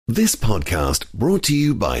This podcast brought to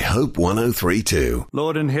you by Hope 103.2.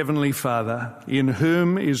 Lord and Heavenly Father, in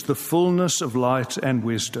whom is the fullness of light and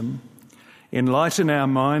wisdom, enlighten our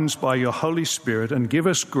minds by your Holy Spirit and give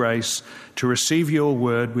us grace to receive your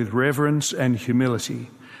word with reverence and humility,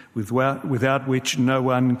 without which no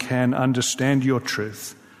one can understand your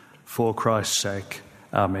truth. For Christ's sake.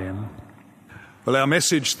 Amen. Well, our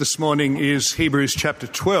message this morning is Hebrews chapter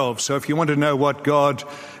 12. So if you want to know what God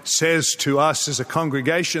says to us as a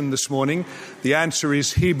congregation this morning, the answer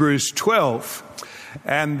is Hebrews 12.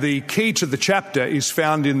 And the key to the chapter is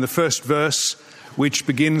found in the first verse, which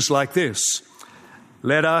begins like this: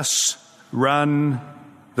 "Let us run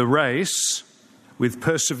the race with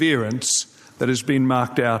perseverance that has been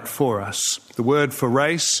marked out for us." The word for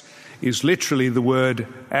race is literally the word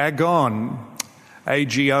agon,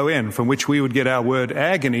 A-G-O-N, from which we would get our word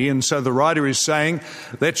agony. And so the writer is saying,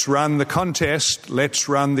 let's run the contest, let's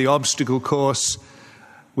run the obstacle course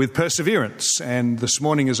with perseverance. And this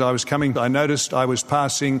morning as I was coming, I noticed I was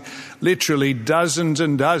passing literally dozens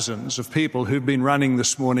and dozens of people who've been running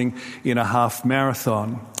this morning in a half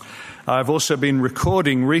marathon. I've also been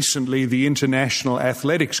recording recently the international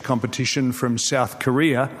athletics competition from South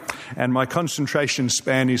Korea, and my concentration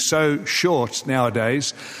span is so short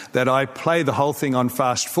nowadays that I play the whole thing on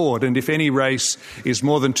fast forward, and if any race is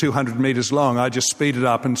more than 200 metres long, I just speed it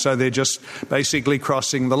up, and so they're just basically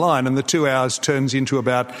crossing the line, and the 2 hours turns into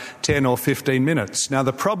about 10 or 15 minutes. Now,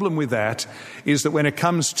 the problem with that is that when it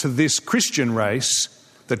comes to this Christian race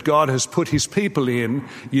that God has put his people in,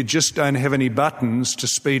 you just don't have any buttons to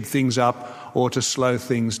speed things up or to slow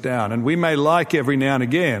things down. And we may like every now and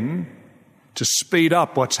again to speed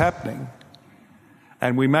up what's happening.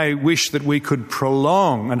 And we may wish that we could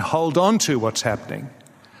prolong and hold on to what's happening.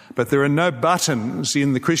 But there are no buttons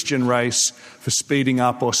in the Christian race for speeding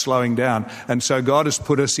up or slowing down. And so God has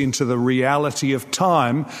put us into the reality of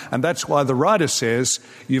time. And that's why the writer says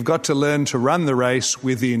you've got to learn to run the race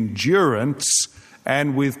with endurance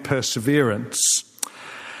and with perseverance.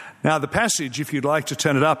 Now, the passage, if you'd like to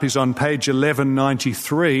turn it up, is on page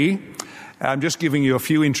 1193. I'm just giving you a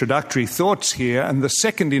few introductory thoughts here, and the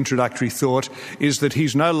second introductory thought is that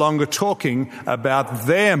he's no longer talking about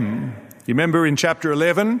them. You remember in chapter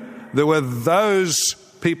 11, there were those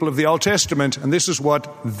people of the Old Testament, and this is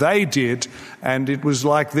what they did, and it was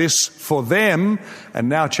like this for them. And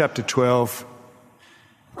now chapter 12,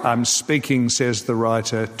 I'm speaking, says the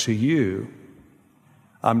writer, to you.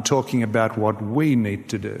 I'm talking about what we need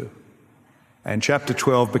to do. And chapter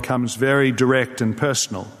 12 becomes very direct and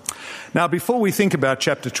personal. Now, before we think about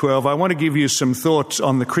chapter 12, I want to give you some thoughts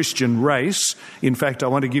on the Christian race. In fact, I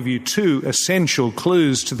want to give you two essential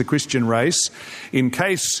clues to the Christian race. In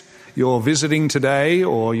case you're visiting today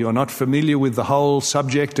or you're not familiar with the whole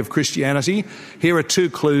subject of Christianity, here are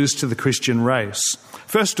two clues to the Christian race.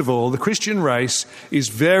 First of all, the Christian race is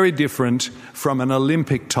very different from an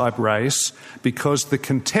Olympic type race because the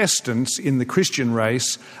contestants in the Christian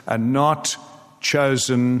race are not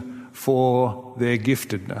chosen for their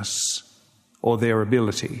giftedness or their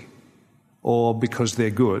ability or because they're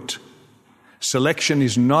good. Selection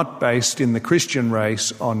is not based in the Christian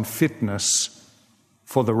race on fitness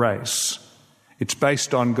for the race. It's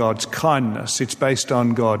based on God's kindness. It's based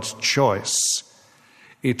on God's choice.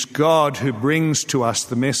 It's God who brings to us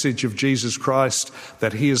the message of Jesus Christ,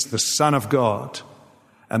 that he is the Son of God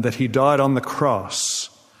and that he died on the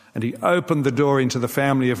cross and he opened the door into the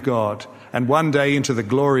family of God and one day into the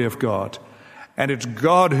glory of God. And it's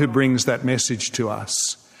God who brings that message to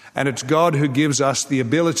us. And it's God who gives us the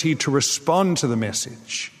ability to respond to the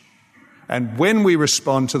message. And when we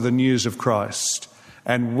respond to the news of Christ,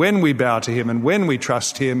 and when we bow to him and when we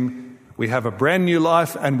trust him, we have a brand new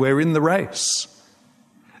life and we're in the race.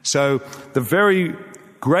 So the very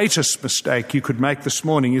greatest mistake you could make this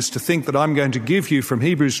morning is to think that I'm going to give you from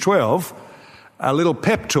Hebrews 12 a little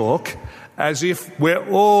pep talk as if we're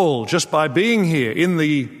all, just by being here in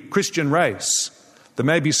the Christian race. There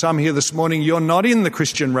may be some here this morning, you're not in the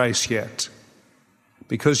Christian race yet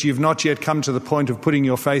because you've not yet come to the point of putting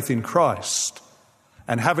your faith in Christ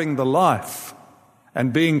and having the life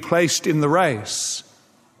and being placed in the race.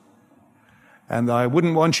 And I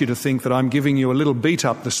wouldn't want you to think that I'm giving you a little beat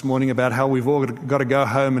up this morning about how we've all got to go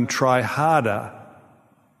home and try harder.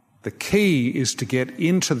 The key is to get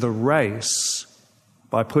into the race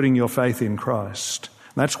by putting your faith in Christ.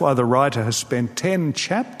 And that's why the writer has spent 10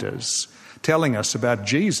 chapters telling us about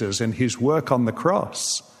Jesus and his work on the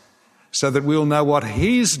cross, so that we'll know what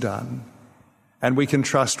he's done and we can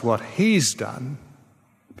trust what he's done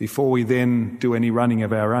before we then do any running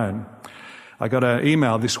of our own. I got an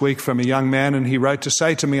email this week from a young man and he wrote to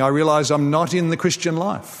say to me, I realise I'm not in the Christian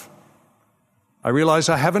life. I realize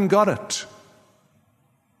I haven't got it.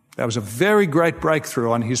 That was a very great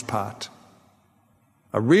breakthrough on his part.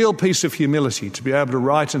 A real piece of humility to be able to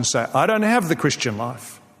write and say, I don't have the Christian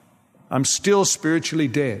life. I'm still spiritually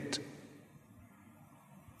dead.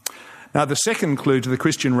 Now, the second clue to the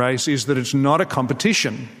Christian race is that it's not a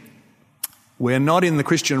competition. We're not in the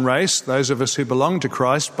Christian race, those of us who belong to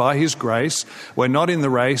Christ by his grace, we're not in the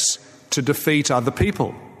race to defeat other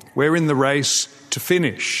people. We're in the race to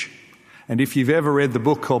finish. And if you've ever read the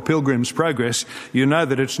book called Pilgrim's Progress, you know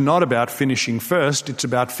that it's not about finishing first, it's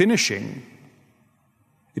about finishing.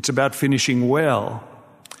 It's about finishing well.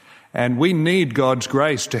 And we need God's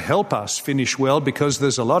grace to help us finish well, because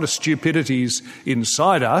there's a lot of stupidities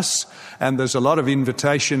inside us, and there's a lot of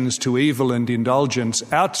invitations to evil and indulgence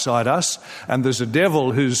outside us, and there's a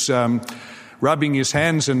devil who's rubbing his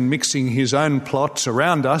hands and mixing his own plots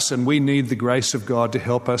around us, and we need the grace of God to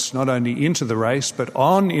help us not only into the race, but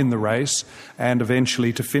on in the race, and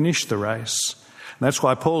eventually to finish the race. And that's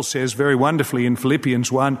why Paul says very wonderfully in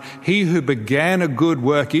Philippians 1, he who began a good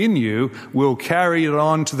work in you will carry it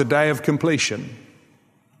on to the day of completion.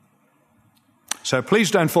 So please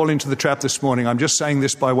don't fall into the trap this morning. I'm just saying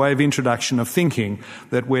this by way of introduction, of thinking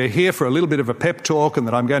that we're here for a little bit of a pep talk and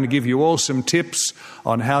that I'm going to give you all some tips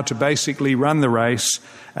on how to basically run the race.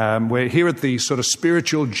 We're here at the sort of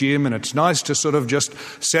spiritual gym, and it's nice to sort of just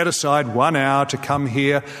set aside 1 hour to come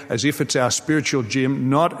here as if it's our spiritual gym.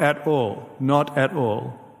 Not at all. Not at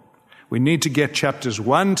all. We need to get chapters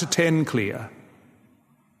 1 to 10 clear.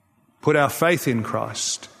 Put our faith in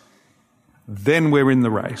Christ. Then we're in the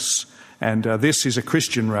race. And this is a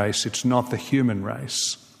Christian race. It's not the human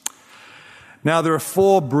race. Now, there are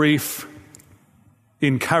 4 brief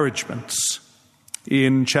encouragements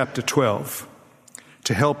in chapter 12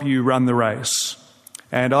 to help you run the race.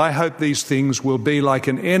 And I hope these things will be like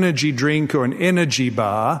an energy drink or an energy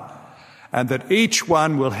bar, and that each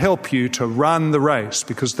one will help you to run the race,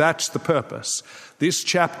 because that's the purpose. This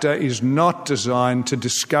chapter is not designed to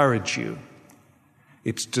discourage you.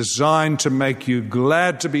 It's designed to make you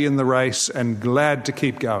glad to be in the race and glad to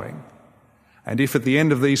keep going. And if at the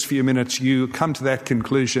end of these few minutes you come to that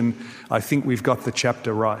conclusion, I think we've got the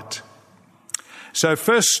chapter right. So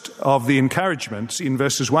first of the encouragements in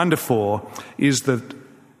verses 1 to 4 is that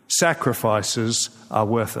sacrifices are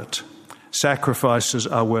worth it. Sacrifices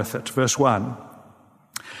are worth it. Verse 1,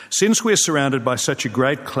 since we're surrounded by such a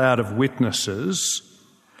great cloud of witnesses,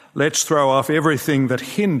 let's throw off everything that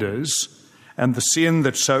hinders and the sin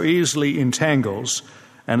that so easily entangles,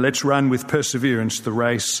 and let's run with perseverance the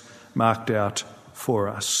race marked out for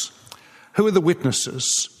us. Who are the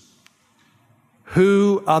witnesses?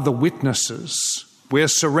 Who are the witnesses? We're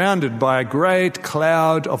surrounded by a great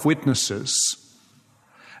cloud of witnesses.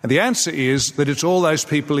 And the answer is that it's all those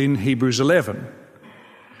people in Hebrews 11.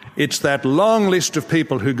 It's that long list of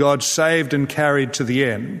people who God saved and carried to the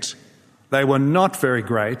end. They were not very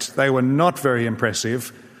great. They were not very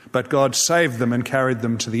impressive. But God saved them and carried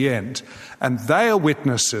them to the end. And they are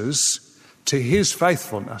witnesses to his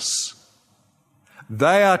faithfulness.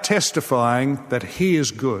 They are testifying that he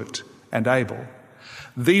is good and able.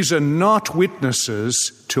 These are not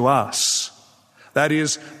witnesses to us. That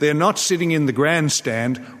is, they're not sitting in the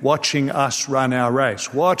grandstand watching us run our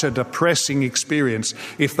race. What a depressing experience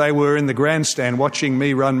if they were in the grandstand watching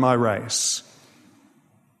me run my race.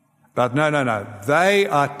 But no. They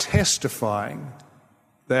are testifying.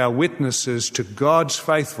 They are witnesses to God's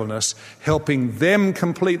faithfulness, helping them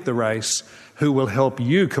complete the race, who will help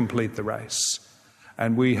you complete the race.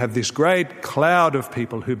 And we have this great cloud of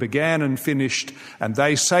people who began and finished, and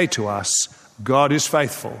they say to us, God is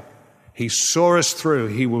faithful. He saw us through.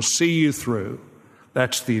 He will see you through.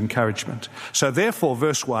 That's the encouragement. So therefore,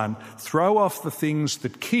 verse 1, throw off the things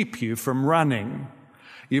that keep you from running.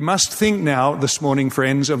 You must think now, this morning,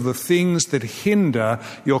 friends, of the things that hinder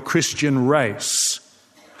your Christian race.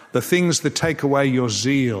 The things that take away your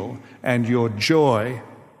zeal and your joy.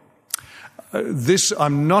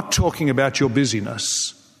 I'm not talking about your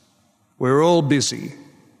busyness. We're all busy.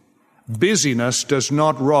 Busyness does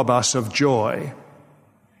not rob us of joy.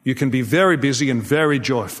 You can be very busy and very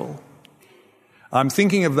joyful. I'm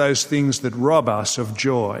thinking of those things that rob us of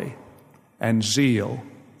joy and zeal,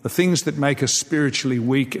 the things that make us spiritually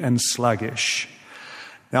weak and sluggish.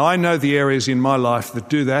 Now, I know the areas in my life that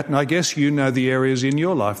do that, and I guess you know the areas in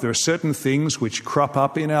your life. There are certain things which crop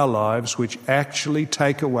up in our lives which actually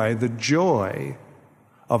take away the joy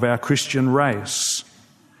of our Christian race.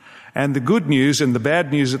 And the good news and the bad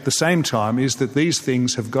news at the same time is that these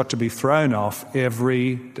things have got to be thrown off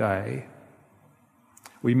every day.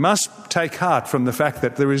 We must take heart from the fact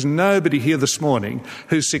that there is nobody here this morning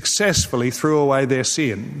who successfully threw away their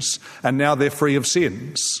sins and now they're free of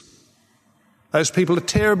sins. Those people are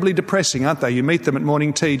terribly depressing, aren't they? You meet them at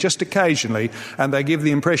morning tea just occasionally and they give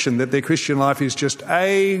the impression that their Christian life is just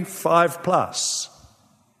A5+.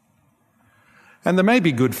 And there may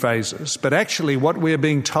be good phases, but actually what we're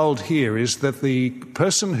being told here is that the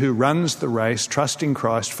person who runs the race, trusting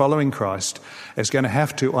Christ, following Christ, is going to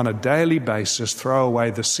have to, on a daily basis, throw away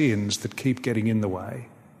the sins that keep getting in the way.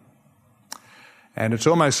 And it's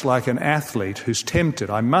almost like an athlete who's tempted.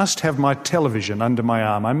 I must have my television under my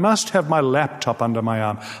arm. I must have my laptop under my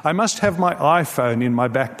arm. I must have my iPhone in my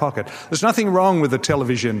back pocket. There's nothing wrong with a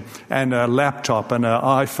television and a laptop and an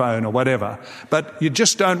iPhone or whatever, but you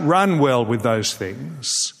just don't run well with those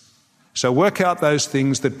things. So work out those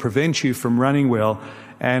things that prevent you from running well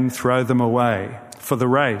and throw them away for the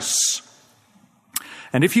race.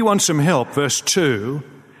 And if you want some help, verse 2,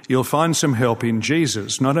 you'll find some help in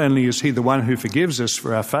Jesus. Not only is he the one who forgives us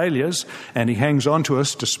for our failures and he hangs on to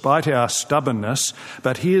us despite our stubbornness,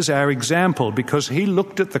 but he is our example because he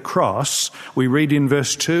looked at the cross, we read in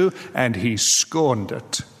verse 2, and he scorned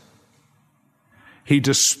it. He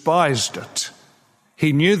despised it.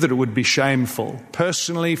 He knew that it would be shameful,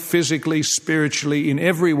 personally, physically, spiritually, in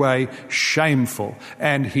every way shameful,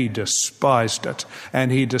 and he despised it.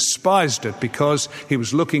 And he despised it because he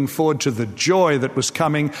was looking forward to the joy that was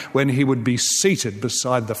coming when he would be seated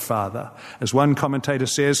beside the Father. As one commentator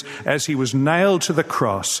says, as he was nailed to the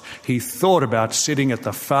cross, he thought about sitting at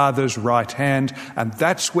the Father's right hand, and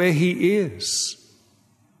that's where he is.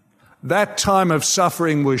 That time of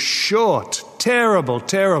suffering was short, terrible,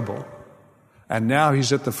 terrible. And now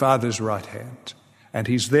he's at the Father's right hand, and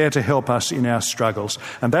he's there to help us in our struggles.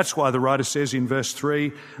 And that's why the writer says in verse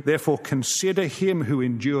 3, therefore consider him who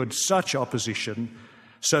endured such opposition,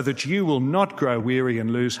 so that you will not grow weary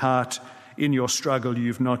and lose heart. In your struggle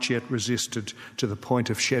you've not yet resisted to the point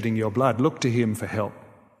of shedding your blood. Look to him for help.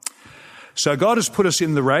 So God has put us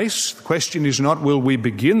in the race. The question is not, will we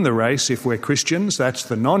begin the race if we're Christians? That's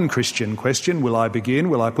the non-Christian question. Will I begin?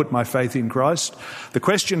 Will I put my faith in Christ? The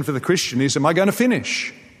question for the Christian is, am I going to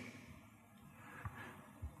finish?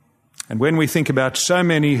 And when we think about so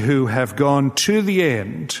many who have gone to the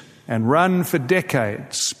end and run for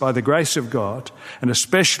decades by the grace of God, and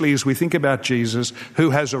especially as we think about Jesus,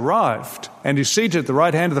 who has arrived and is seated at the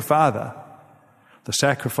right hand of the Father, the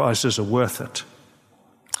sacrifices are worth it.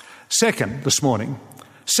 Second, this morning,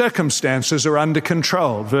 circumstances are under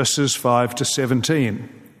control, verses 5 to 17.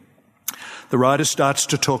 The writer starts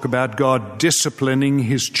to talk about God disciplining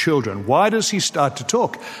his children. Why does he start to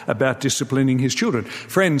talk about disciplining his children?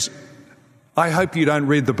 Friends, I hope you don't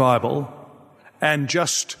read the Bible and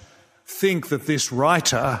just think that this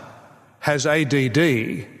writer has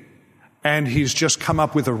ADD and he's just come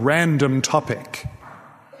up with a random topic.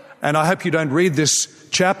 And I hope you don't read this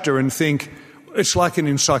chapter and think, it's like an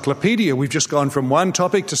encyclopedia. We've just gone from one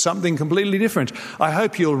topic to something completely different. I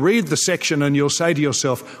hope you'll read the section and you'll say to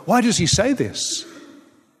yourself, why does he say this?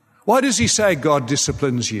 Why does he say God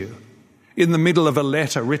disciplines you in the middle of a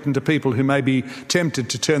letter written to people who may be tempted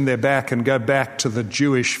to turn their back and go back to the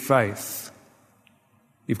Jewish faith?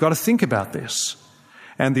 You've got to think about this.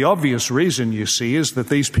 And the obvious reason, you see, is that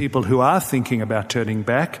these people who are thinking about turning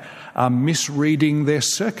back are misreading their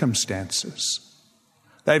circumstances.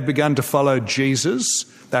 They've begun to follow Jesus.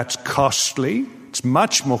 That's costly. It's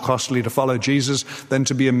much more costly to follow Jesus than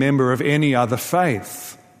to be a member of any other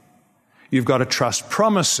faith. You've got to trust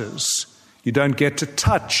promises. You don't get to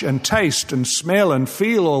touch and taste and smell and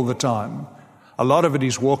feel all the time. A lot of it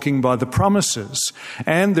is walking by the promises.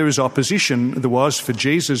 And there is opposition. There was for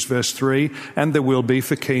Jesus, verse 3, and there will be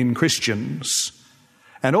for keen Christians.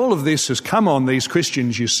 And all of this has come on these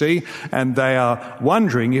Christians, you see, and they are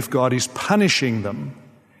wondering if God is punishing them,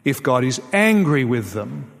 if God is angry with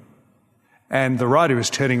them. And the writer is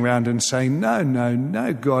turning around and saying,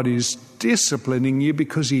 no, God is disciplining you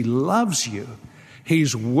because he loves you.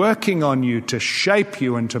 He's working on you to shape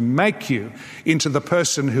you and to make you into the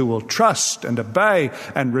person who will trust and obey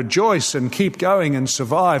and rejoice and keep going and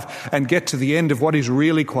survive and get to the end of what is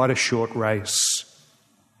really quite a short race.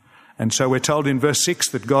 And so we're told in verse 6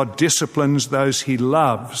 that God disciplines those he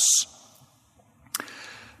loves.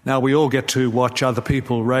 Now, we all get to watch other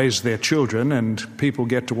people raise their children, and people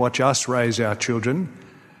get to watch us raise our children.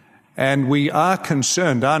 And we are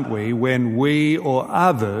concerned, aren't we, when we or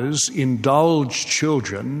others indulge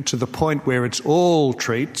children to the point where it's all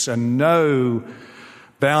treats and no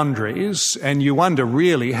boundaries, and you wonder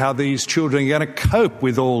really how these children are going to cope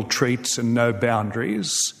with all treats and no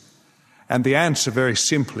boundaries. And the answer very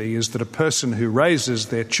simply is that a person who raises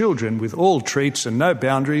their children with all treats and no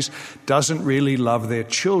boundaries doesn't really love their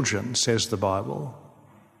children, says the Bible.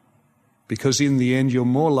 Because in the end, you're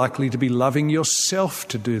more likely to be loving yourself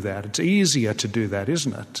to do that. It's easier to do that,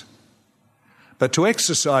 isn't it? But to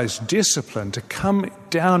exercise discipline, to come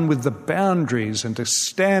down with the boundaries and to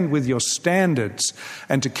stand with your standards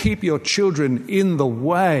and to keep your children in the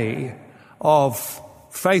way of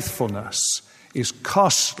faithfulness is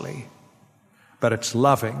costly, but it's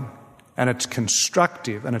loving and it's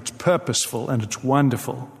constructive and it's purposeful and it's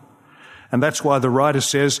wonderful. And that's why the writer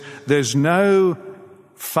says there's no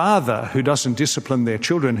father who doesn't discipline their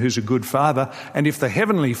children who's a good father, and if the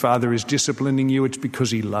Heavenly Father is disciplining you, it's because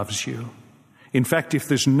He loves you. In fact, if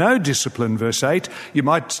there's no discipline, verse 8, you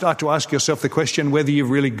might start to ask yourself the question whether you've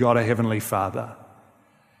really got a Heavenly Father.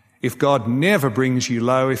 If God never brings you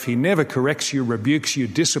low, if He never corrects you, rebukes you,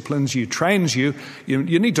 disciplines you, trains you,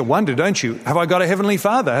 you need to wonder, don't you, have I got a Heavenly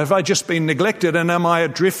Father? Have I just been neglected and am I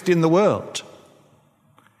adrift in the world?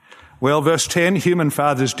 Well, verse 10, human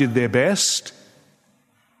fathers did their best,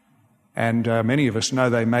 and many of us know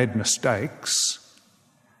they made mistakes,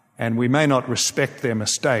 and we may not respect their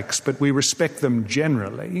mistakes, but we respect them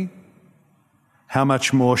generally. How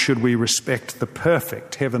much more should we respect the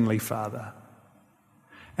perfect Heavenly Father?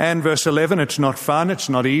 And verse 11, it's not fun, it's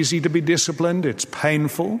not easy to be disciplined, it's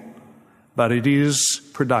painful, but it is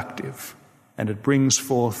productive, and it brings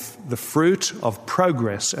forth the fruit of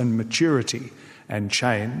progress and maturity and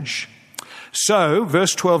change. So,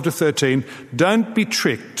 verse 12 to 13, don't be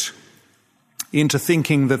tricked into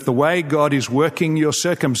thinking that the way God is working your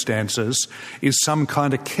circumstances is some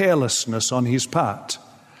kind of carelessness on His part,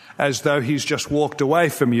 as though He's just walked away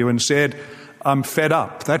from you and said, I'm fed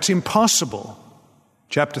up. That's impossible.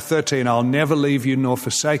 Chapter 13, I'll never leave you nor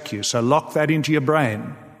forsake you. So lock that into your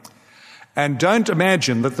brain. And don't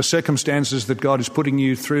imagine that the circumstances that God is putting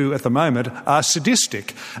you through at the moment are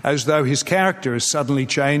sadistic, as though His character has suddenly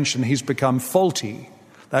changed and He's become faulty.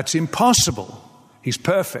 That's impossible. He's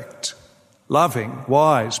perfect, loving,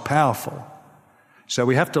 wise, powerful. So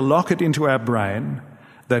we have to lock it into our brain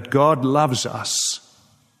that God loves us.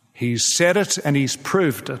 He's said it and He's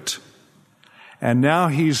proved it. And now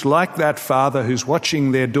He's like that father who's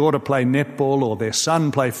watching their daughter play netball or their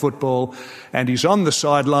son play football, and he's on the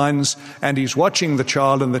sidelines and he's watching the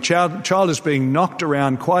child, and the child is being knocked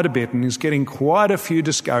around quite a bit and is getting quite a few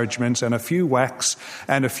discouragements and a few whacks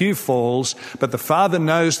and a few falls, but the father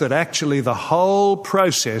knows that actually the whole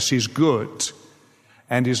process is good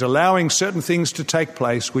and is allowing certain things to take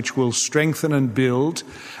place which will strengthen and build.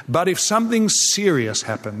 But if something serious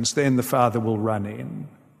happens, then the father will run in.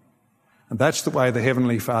 And that's the way the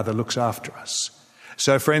Heavenly Father looks after us.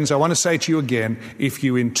 So, friends, I want to say to you again, if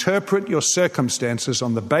you interpret your circumstances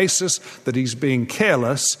on the basis that He's being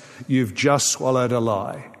careless, you've just swallowed a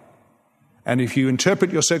lie. And if you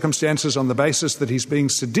interpret your circumstances on the basis that He's being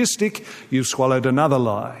sadistic, you've swallowed another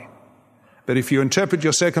lie. But if you interpret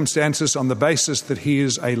your circumstances on the basis that He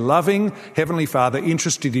is a loving Heavenly Father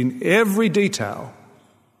interested in every detail,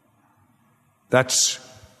 that's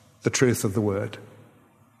the truth of the Word.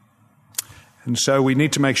 And so we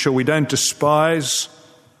need to make sure we don't despise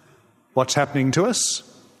what's happening to us,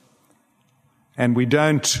 and we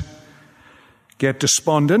don't get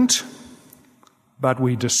despondent, but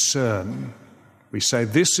we discern. We say,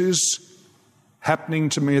 this is happening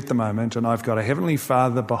to me at the moment, and I've got a Heavenly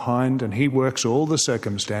Father behind, and He works all the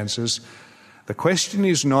circumstances. The question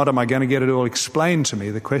is not, am I going to get it all explained to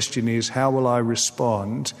me? The question is, how will I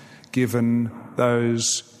respond given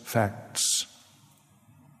those facts?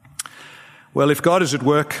 Well, if God is at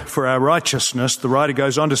work for our righteousness, the writer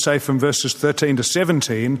goes on to say from verses 13 to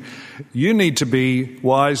 17, you need to be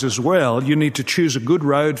wise as well. You need to choose a good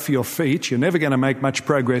road for your feet. You're never going to make much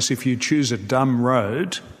progress if you choose a dumb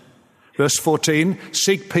road. Verse 14,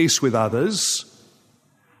 seek peace with others,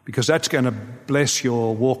 because that's going to bless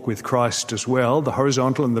your walk with Christ as well. The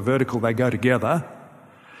horizontal and the vertical, they go together.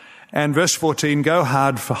 And verse 14, go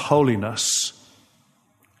hard for holiness,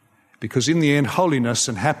 because in the end, holiness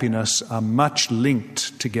and happiness are much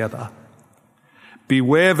linked together.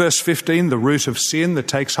 Beware, verse 15, the root of sin that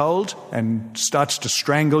takes hold and starts to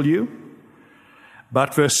strangle you.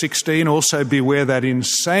 But verse 16, also beware that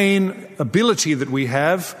insane ability that we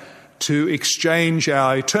have to exchange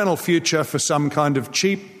our eternal future for some kind of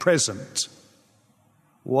cheap present.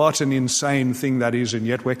 What an insane thing that is, and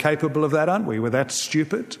yet we're capable of that, aren't we? We're that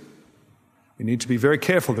stupid. We need to be very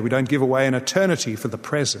careful that we don't give away an eternity for the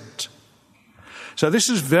present. So this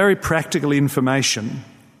is very practical information.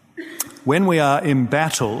 when we are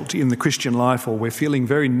embattled in the Christian life, or we're feeling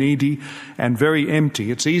very needy and very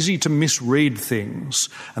empty, it's easy to misread things.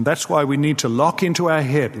 And that's why we need to lock into our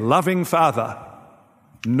head, loving Father,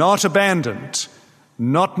 not abandoned,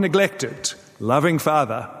 not neglected, loving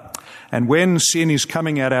Father. And when sin is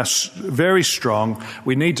coming at us very strong,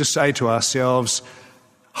 we need to say to ourselves,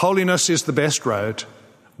 holiness is the best road.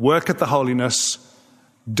 Work at the holiness.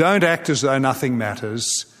 Don't act as though nothing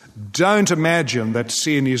matters. Don't imagine that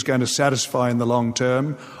sin is going to satisfy in the long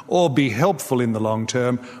term or be helpful in the long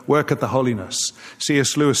term. Work at the holiness.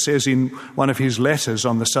 C.S. Lewis says in one of his letters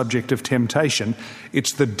on the subject of temptation,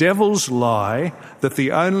 it's the devil's lie that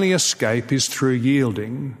the only escape is through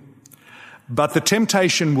yielding. But the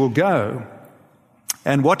temptation will go,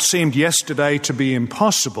 and what seemed yesterday to be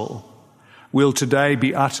impossible will today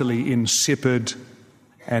be utterly insipid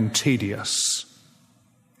and tedious.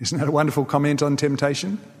 Isn't that a wonderful comment on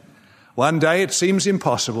temptation? One day it seems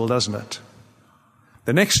impossible, doesn't it?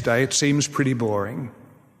 The next day it seems pretty boring.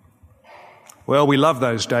 Well, we love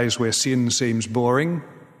those days where sin seems boring.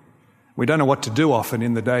 We don't know what to do often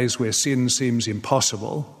in the days where sin seems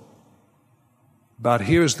impossible. But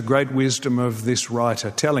here is the great wisdom of this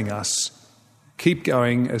writer telling us, keep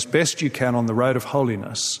going as best you can on the road of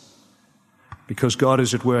holiness, because God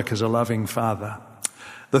is at work as a loving Father.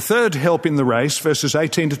 The third help in the race, verses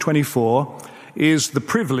 18 to 24, is the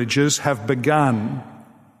privileges have begun.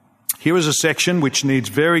 Here is a section which needs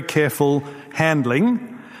very careful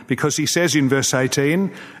handling, because he says in verse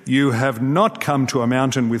 18, you have not come to a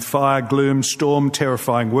mountain with fire, gloom, storm,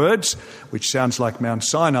 terrifying words, which sounds like Mount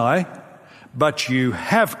Sinai, but you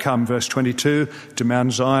have come, verse 22, to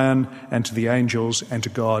Mount Zion and to the angels and to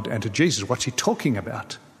God and to Jesus. What's he talking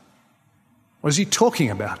about? What is he talking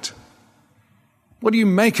about? What do you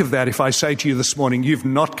make of that if I say to you this morning, you've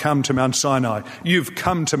not come to Mount Sinai, you've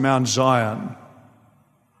come to Mount Zion?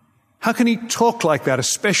 How can he talk like that,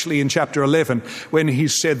 especially in chapter 11, when he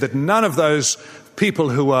said that none of those people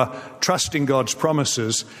who are trusting God's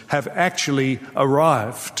promises have actually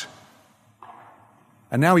arrived?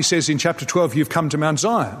 And now he says in chapter 12, you've come to Mount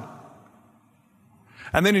Zion.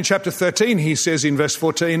 And then in chapter 13, he says in verse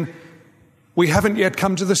 14, we haven't yet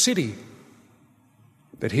come to the city.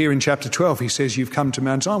 But here in chapter 12, he says, you've come to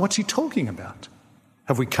Mount Zion. What's he talking about?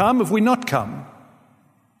 Have we come? Have we not come?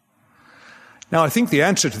 Now, I think the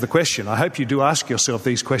answer to the question, I hope you do ask yourself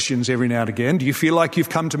these questions every now and again. Do you feel like you've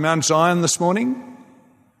come to Mount Zion this morning?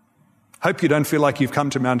 Hope you don't feel like you've come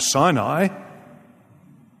to Mount Sinai.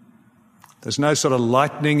 There's no sort of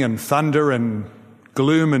lightning and thunder and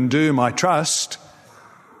gloom and doom, I trust.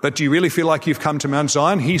 But do you really feel like you've come to Mount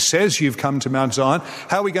Zion? He says you've come to Mount Zion.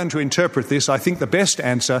 How are we going to interpret this? I think the best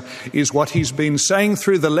answer is what he's been saying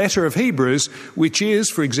through the letter of Hebrews, which is,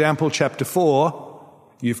 for example, chapter 4,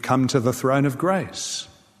 you've come to the throne of grace.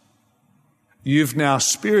 You've now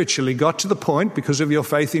spiritually got to the point, because of your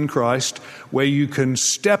faith in Christ, where you can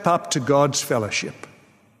step up to God's fellowship.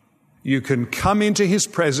 You can come into his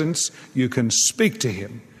presence, you can speak to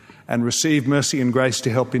him, and receive mercy and grace to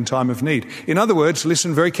help in time of need. In other words,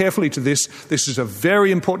 listen very carefully to this. This is a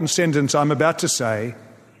very important sentence I'm about to say.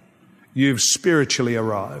 You've spiritually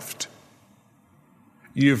arrived.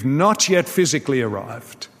 You've not yet physically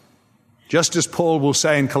arrived. Just as Paul will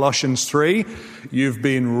say in Colossians 3, you've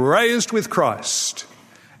been raised with Christ.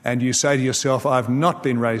 And you say to yourself, I've not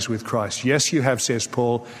been raised with Christ. Yes, you have, says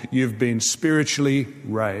Paul. You've been spiritually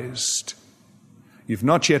raised. You've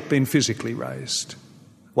not yet been physically raised.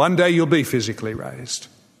 One day you'll be physically raised,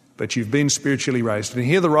 but you've been spiritually raised. And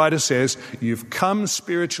here the writer says, you've come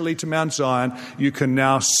spiritually to Mount Zion. You can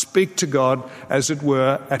now speak to God, as it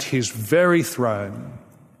were, at his very throne.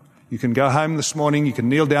 You can go home this morning, you can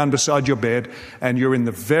kneel down beside your bed, and you're in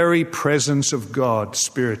the very presence of God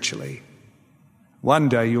spiritually. One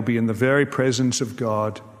day you'll be in the very presence of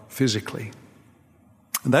God physically.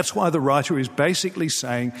 And that's why the writer is basically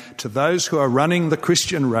saying to those who are running the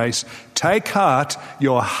Christian race, take heart,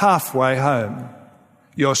 you're halfway home.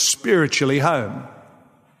 You're spiritually home.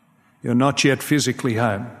 You're not yet physically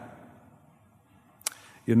home.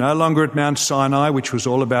 You're no longer at Mount Sinai, which was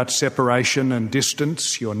all about separation and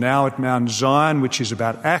distance. You're now at Mount Zion, which is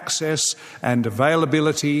about access and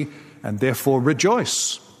availability, and therefore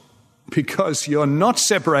rejoice, because you're not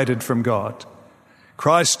separated from God.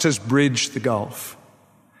 Christ has bridged the gulf.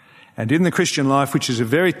 And in the Christian life, which is a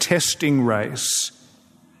very testing race,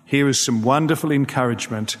 here is some wonderful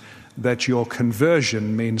encouragement that your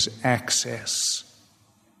conversion means access.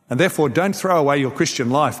 And therefore, don't throw away your Christian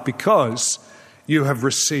life because you have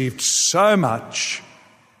received so much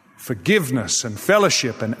forgiveness and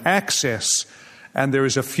fellowship and access, and there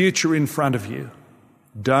is a future in front of you.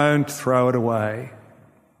 Don't throw it away.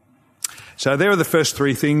 So there are the first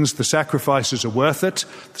three things. The sacrifices are worth it.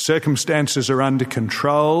 The circumstances are under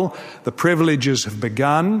control. The privileges have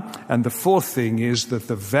begun. And the fourth thing is that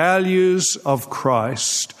the values of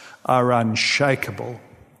Christ are unshakable.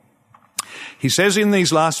 He says in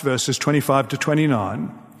these last verses, 25 to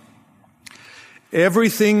 29,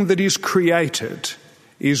 everything that is created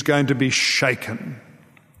is going to be shaken,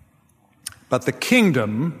 but the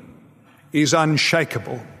kingdom is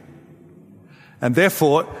unshakable. And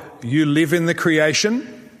therefore, you live in the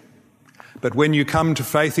creation, but when you come to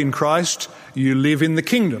faith in Christ, you live in the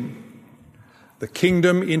kingdom. The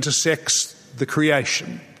kingdom intersects the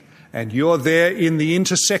creation, and you're there in the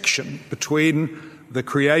intersection between the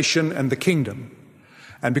creation and the kingdom.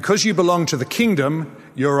 And because you belong to the kingdom,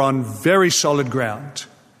 you're on very solid ground.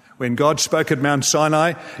 When God spoke at Mount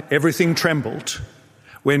Sinai, everything trembled.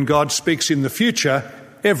 When God speaks in the future,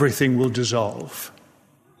 everything will dissolve.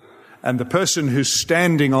 And the person who's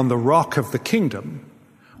standing on the rock of the kingdom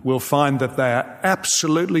will find that they are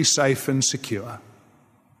absolutely safe and secure.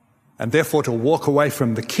 And therefore, to walk away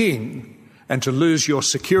from the king and to lose your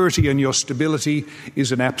security and your stability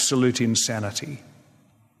is an absolute insanity.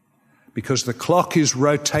 Because the clock is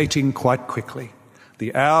rotating quite quickly.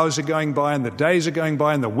 The hours are going by and the days are going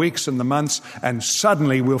by and the weeks and the months, and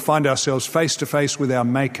suddenly we'll find ourselves face to face with our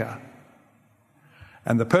Maker.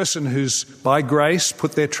 And the person who's by grace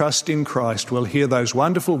put their trust in Christ will hear those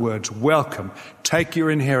wonderful words, welcome, take your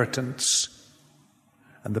inheritance.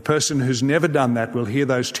 And the person who's never done that will hear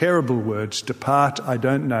those terrible words, depart, I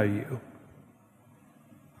don't know you.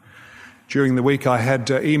 During the week I had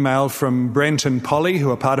email from Brent and Polly, who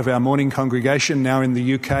are part of our morning congregation now in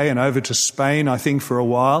the UK and over to Spain, I think, for a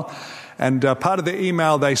while. And part of the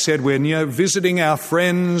email they said, we're visiting our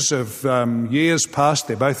friends of years past.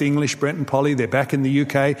 They're both English, Brent and Polly. They're back in the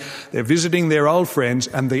UK. They're visiting their old friends.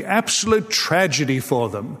 And the absolute tragedy for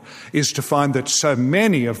them is to find that so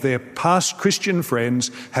many of their past Christian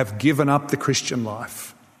friends have given up the Christian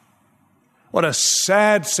life. What a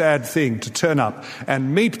sad, sad thing to turn up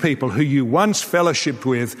and meet people who you once fellowshipped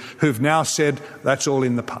with who've now said, that's all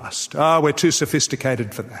in the past. We're too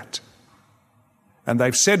sophisticated for that. And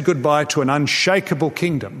they've said goodbye to an unshakable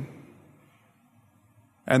kingdom.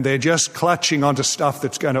 And they're just clutching onto stuff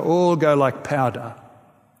that's going to all go like powder.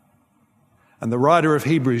 And the writer of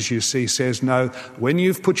Hebrews, you see, says, no, when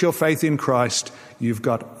you've put your faith in Christ, you've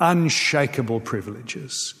got unshakable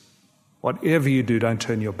privileges. Whatever you do, don't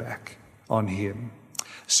turn your back on him.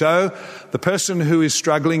 So the person who is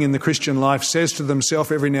struggling in the Christian life says to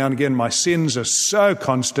themselves every now and again, my sins are so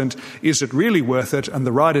constant, is it really worth it? And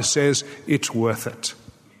the writer says, it's worth it.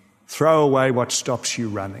 Throw away what stops you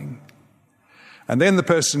running. And then the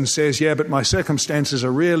person says, yeah, but my circumstances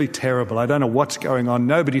are really terrible. I don't know what's going on.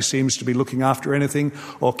 Nobody seems to be looking after anything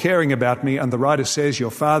or caring about me. And the writer says,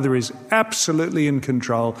 your Father is absolutely in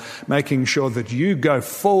control, making sure that you go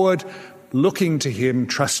forward, looking to him,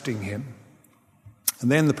 trusting him. And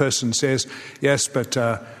then the person says, yes, but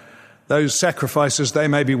those sacrifices, they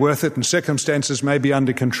may be worth it and circumstances may be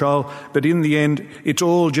under control, but in the end, it's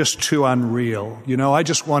all just too unreal. I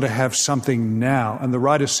just want to have something now. And the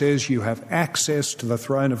writer says you have access to the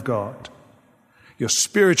throne of God. You're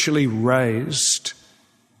spiritually raised.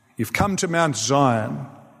 You've come to Mount Zion.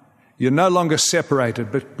 You're no longer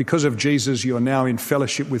separated, but because of Jesus, you're now in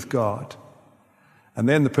fellowship with God. And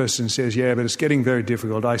then the person says, yeah, but it's getting very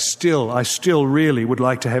difficult. I still really would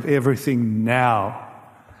like to have everything now.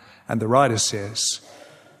 And the writer says,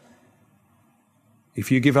 if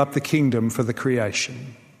you give up the kingdom for the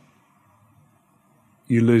creation,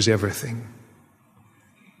 you lose everything.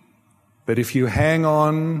 But if you hang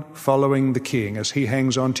on following the King as he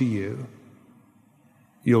hangs on to you,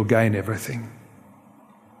 you'll gain everything.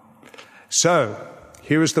 So,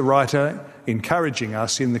 here is the writer encouraging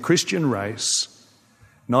us in the Christian race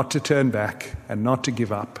not to turn back and not to give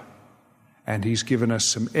up. And he's given us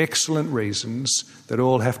some excellent reasons that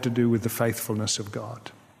all have to do with the faithfulness of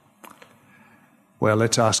God. Well,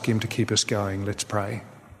 let's ask him to keep us going. Let's pray.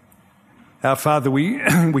 Our Father, we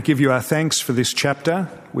give you our thanks for this chapter.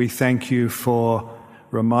 We thank you for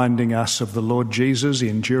reminding us of the Lord Jesus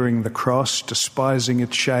enduring the cross, despising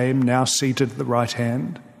its shame, now seated at the right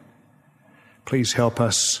hand. Please help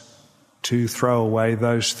us to throw away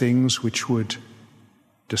those things which would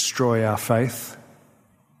destroy our faith.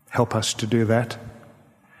 Help us to do that.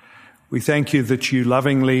 We thank you that you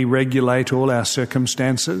lovingly regulate all our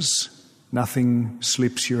circumstances. Nothing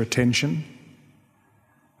slips your attention.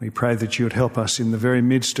 We pray that you would help us in the very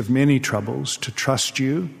midst of many troubles to trust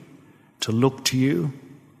you, to look to you.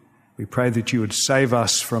 We pray that you would save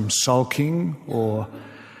us from sulking or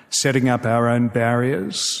setting up our own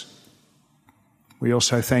barriers. We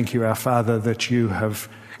also thank you, our Father, that you have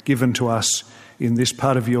given to us in this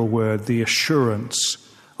part of your word the assurance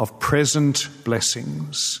of present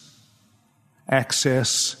blessings,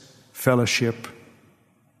 access, fellowship,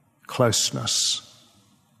 closeness.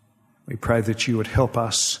 We pray that you would help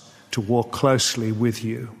us to walk closely with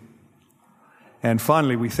you. And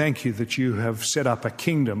finally, we thank you that you have set up a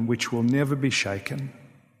kingdom which will never be shaken,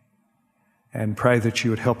 and pray that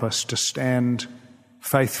you would help us to stand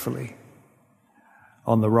faithfully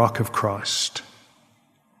on the rock of Christ.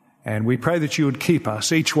 And we pray that you would keep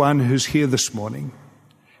us, each one who's here this morning.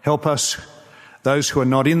 Help us, those who are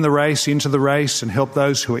not in the race, into the race, and help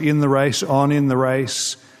those who are in the race, on in the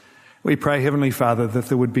race. We pray, Heavenly Father, that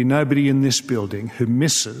there would be nobody in this building who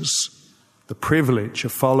misses the privilege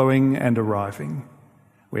of following and arriving.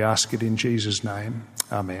 We ask it in Jesus' name.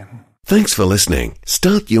 Amen. Thanks for listening.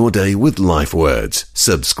 Start your day with Life Words.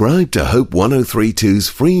 Subscribe to Hope 1032's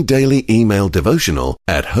free daily email devotional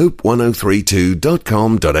at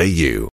hope1032.com.au.